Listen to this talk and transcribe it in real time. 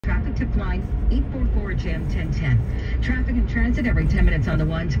tip line 844-JAM-1010. Traffic and transit every 10 minutes on the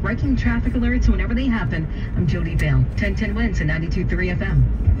ones. Breaking traffic alerts whenever they happen. I'm Jody Vale, 1010 Wins and 92.3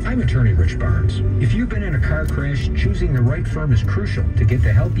 FM. I'm attorney Rich Barnes. If you've been in a car crash, choosing the right firm is crucial to get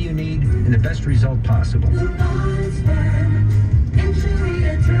the help you need and the best result possible.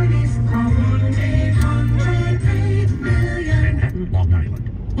 Manhattan, Long Island.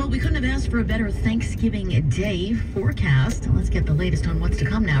 Well, we couldn't have asked for a better Thanksgiving Day forecast. Let's get the latest on what's to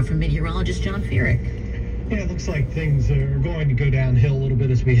come now from meteorologist John Feerick. Yeah, it looks like things are going to go downhill a little bit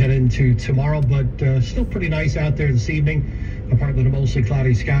as we head into tomorrow, but still pretty nice out there this evening. Partly to mostly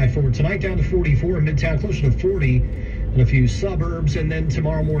cloudy sky for tonight, down to 44 in Midtown, closer to 40 in a few suburbs. And then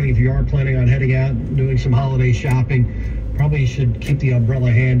tomorrow morning, if you are planning on heading out and doing some holiday shopping, probably should keep the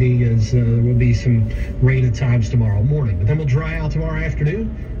umbrella handy, as there will be some rain at times tomorrow morning. But then we'll dry out tomorrow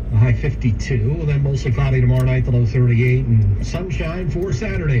afternoon. A high 52, then mostly cloudy tomorrow night, the low 38, and sunshine for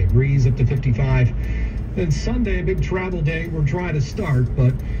Saturday, breeze up to 55. Then Sunday, a big travel day. We're dry to start,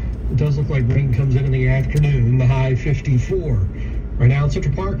 but it does look like rain comes in the afternoon, the high 54. Right now in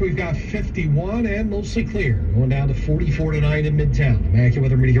Central Park, we've got 51 and mostly clear, going down to 44 tonight in Midtown. I'm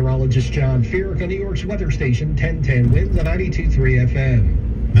AccuWeather meteorologist John Feerick on New York's weather station, 1010 Winds on 92.3 FM.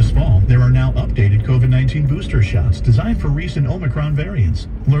 This fall, there are now updated COVID-19 booster shots designed for recent Omicron variants.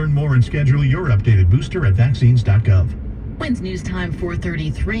 Learn more and schedule your updated booster at vaccines.gov. Winds news time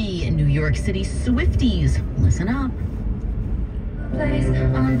 4:33 in New York City. Swifties, listen up. Place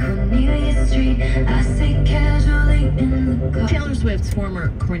on Cornelia Street, I sit casually in the car. Taylor Swift's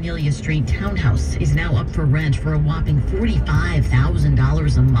former Cornelia Street townhouse is now up for rent for a whopping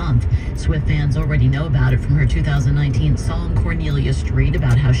 $45,000 a month. Swift fans already know about it from her 2019 song Cornelia Street,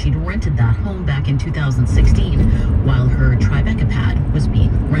 about how she'd rented that home back in 2016 while her Tribeca pad was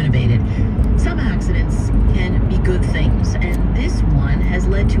being renovated. Some accidents can be good things, and this one has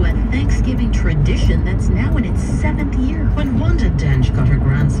led to a Thanksgiving tradition that's now in its 7th year. When Wanda Dench got her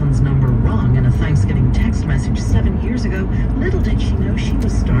grandson's number wrong in a Thanksgiving text message 7 years ago, little did she know she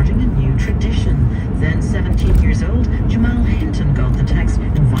was starting a new tradition. Then, 17 years old, Jamal Hinton got the text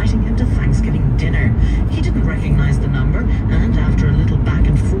inviting him to Thanksgiving dinner. He didn't recognize the number, and after a little back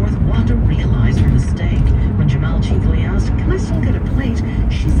and forth, Wanda realized her mistake. When Jamal cheekily asked, "Can I still get a plate?"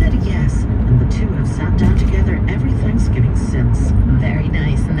 she said yes, and the two have sat down together every Thanksgiving since. Very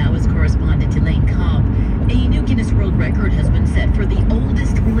nice, and that was correspondent Elaine Cobb. A new Guinness World Record has been set for the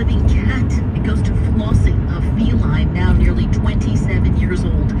oldest living cat. It goes to Flossie, a feline now nearly 27 years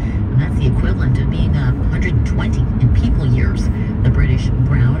old. And that's the equivalent of being 120 in people years. The British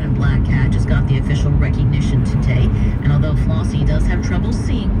brown and black cat just got the official recognition today. And although Flossie does have trouble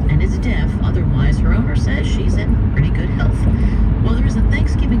seeing and is deaf, otherwise her owner says she's in pretty good health. Well, there is a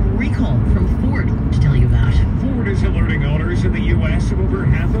Thanksgiving recall from Ford to tell you about. Ford is alerting owners in the U.S. of over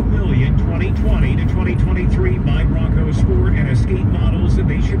 500,000 2020 to 2023 My Bronco Sport and Escape models that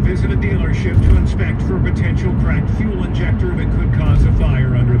they should visit a dealership to inspect for a potential cracked fuel injector that could cause a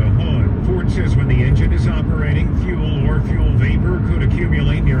fire under the hood. Ford says when the engine is operating, fuel or fuel vapor could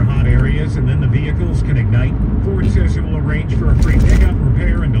accumulate near hot areas and then the vehicles can ignite. Ford says it will arrange for a free pickup,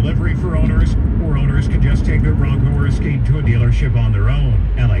 repair, and delivery for owners, or owners can just take their Bronco or Escape to a dealership on their own.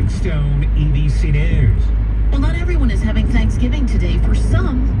 Alex Stone, EBC News. Well, not everyone is having Thanksgiving today. For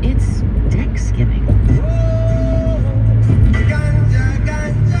some, it's Thanksgiving.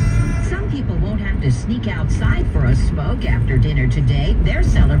 Some people won't have to sneak outside for a smoke after dinner today. They're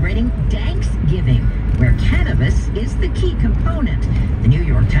celebrating Thanksgiving, where cannabis is the key component. The New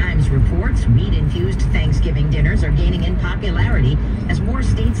York Times reports weed-infused Thanksgiving dinners are gaining in popularity as more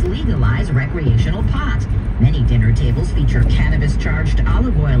states legalize recreational pot. Many dinner tables feature cannabis-charged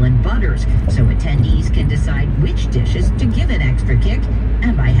olive oil and butters, so attendees can decide which dishes to give an extra kick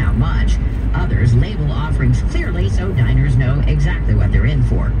and by how much. Others label offerings clearly so diners know exactly what they're in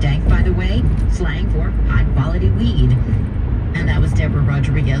for. Dank, by the way, slang for high-quality weed. And that was Deborah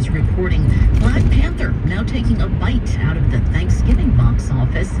Rodriguez reporting. Black Panther now taking a bite out of the Thanksgiving box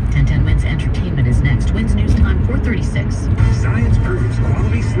office. 1010 Winds Entertainment is next. Winds News Time 4:36. Science proves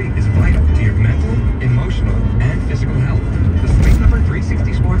quality sleep is vital to your mental, emotional, and physical health. The Sleep Number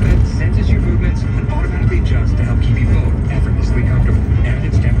 360 smart bed senses your movements and automatically adjusts to help keep you both effortlessly comfortable. And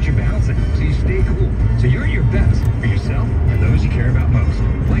it's temperature balancing, so you stay cool. So you're your best for yourself and those you care about most.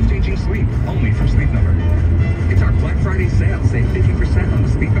 Life-changing sleep, only from Sleep Number. It's our Black Friday sale. Save 50% on the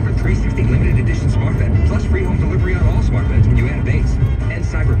Sleep Number 360 limited edition smart bed, plus free home delivery on all smart beds when you add a base. And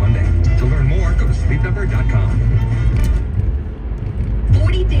Cyber Monday. To learn more, go to sleepnumber.com.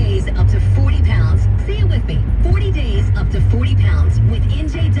 40 days up to 40 pounds. Say it with me. 40 days up to 40 pounds. With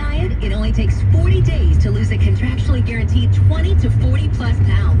NJ Diet, it only takes 40 days to lose a contractually guaranteed 20 to 40 plus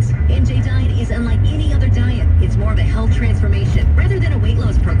pounds.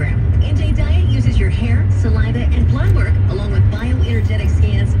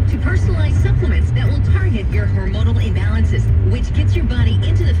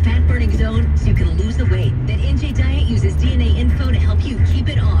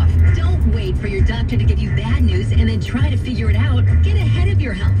 doctor to give you bad news and then try to figure it out, get ahead of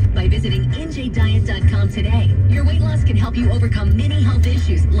your health by visiting njdiet.com today. Your weight loss can help you overcome many health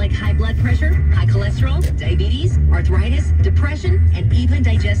issues like high blood pressure, high cholesterol, diabetes, arthritis, depression, and even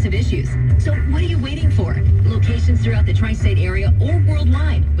digestive issues. So what are you waiting for? Locations throughout the tri-state area or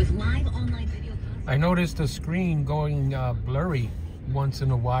worldwide with live online video. I noticed the screen going blurry once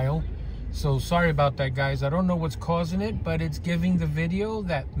in a while. So sorry about that, guys. I don't know what's causing it, but it's giving the video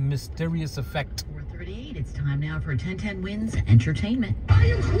that mysterious effect. 4:38, it's time now for 1010 Wins Entertainment. I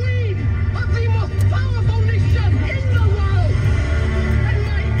am queen of the most powerful nation in the world, and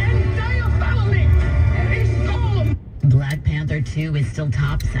my entire family is gone. Black Panther 2 is still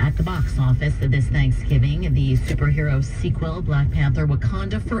tops at the box office this Thanksgiving. The superhero sequel, Black Panther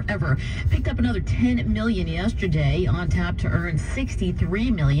Wakanda Forever, picked up another $10 million yesterday, on tap to earn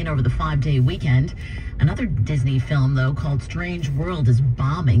 $63 million over the 5-day weekend. Another Disney film, though, called Strange World is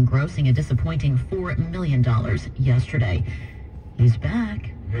bombing, grossing a disappointing $4 million yesterday. He's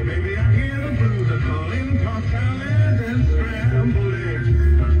back. Hey, baby, I hear the blues are calling, toss salad and scrambled eggs.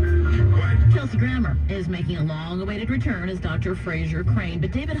 Kelsey Grammer is making a long-awaited return as Dr. Fraser Crane,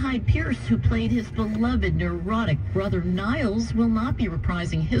 but David Hyde Pierce, who played his beloved neurotic brother Niles, will not be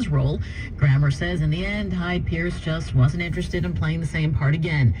reprising his role. Grammer says in the end, Hyde Pierce just wasn't interested in playing the same part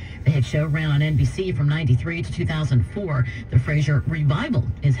again. The hit show ran on NBC from '93 to 2004. The Fraser revival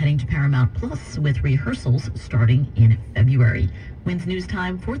is heading to Paramount Plus with rehearsals starting in February. Wins News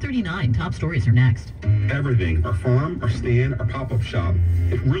Time, 4:39. Top stories are next. Everything, our farm, our stand, our pop-up shop,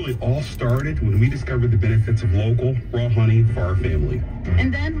 it really all started when we discovered the benefits of local, raw honey for our family.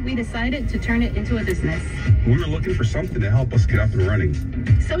 And then we decided to turn it into a business. We were looking for something to help us get up and running.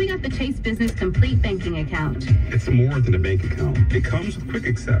 So we got the Chase Business Complete Banking Account. It's more than a bank account. It comes with Quick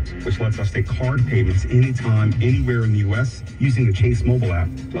Accept, which lets us take card payments anytime, anywhere in the U.S. using the Chase mobile app.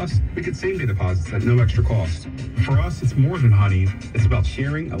 Plus, we get same-day deposits at no extra cost. For us, it's more than honey. It's about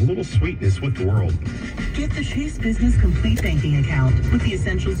sharing a little sweetness with the world. Get the Chase Business Complete Banking Account with the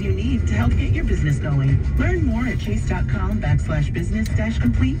essentials you need to help get your business going. Learn more at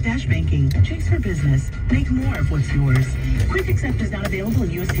chase.com/business-complete-banking. Chase for business. Make more of what's yours. Quick Accept is not available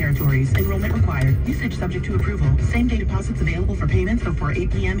in U.S. territories. Enrollment required. Usage subject to approval. Same-day deposits available for payments before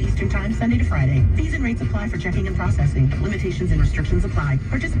 8 p.m. Eastern Time, Sunday to Friday. Fees and rates apply for checking and processing. Limitations and restrictions apply.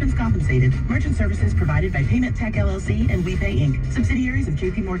 Participants compensated. Merchant services provided by Payment Tech LLC and WePay Inc. Subsidiaries of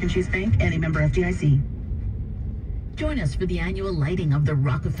J.P. Morgan Chase Bank and a member FDIC. Join us for the annual lighting of the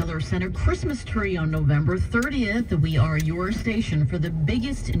Rockefeller Center Christmas tree on November 30th. We are your station for the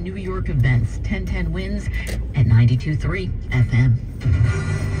biggest New York events. 1010 Wins at 92.3 FM.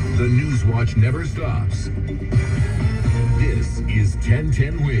 The Newswatch never stops. This is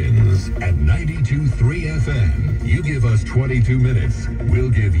 1010 Wins at 92.3 FM. You give us 22 minutes,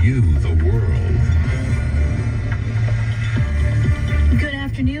 we'll give you the world. Good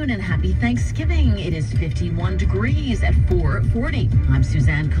afternoon and happy Thanksgiving. It is 51 degrees at 4:40. I'm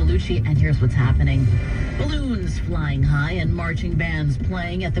Suzanne Colucci, and here's what's happening. Balloons flying high and marching bands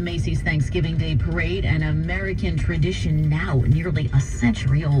playing at the Macy's Thanksgiving Day Parade, an American tradition now nearly a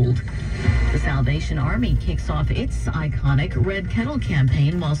century old. The Salvation Army kicks off its iconic Red Kettle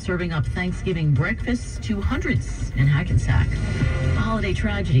campaign while serving up Thanksgiving breakfasts to hundreds in Hackensack. A holiday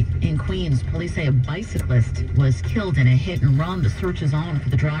tragedy in Queens. Police say a bicyclist was killed in a hit and run. The search is on for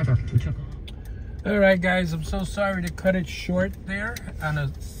the driver who took off. All right, guys, I'm so sorry to cut it short there on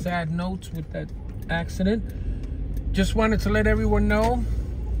a sad note with that accident. Just wanted to let everyone know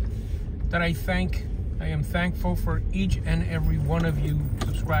that I am thankful for each and every one of you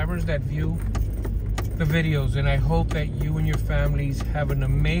subscribers that view the videos, and I hope that you and your families have an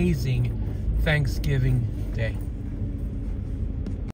amazing Thanksgiving Day.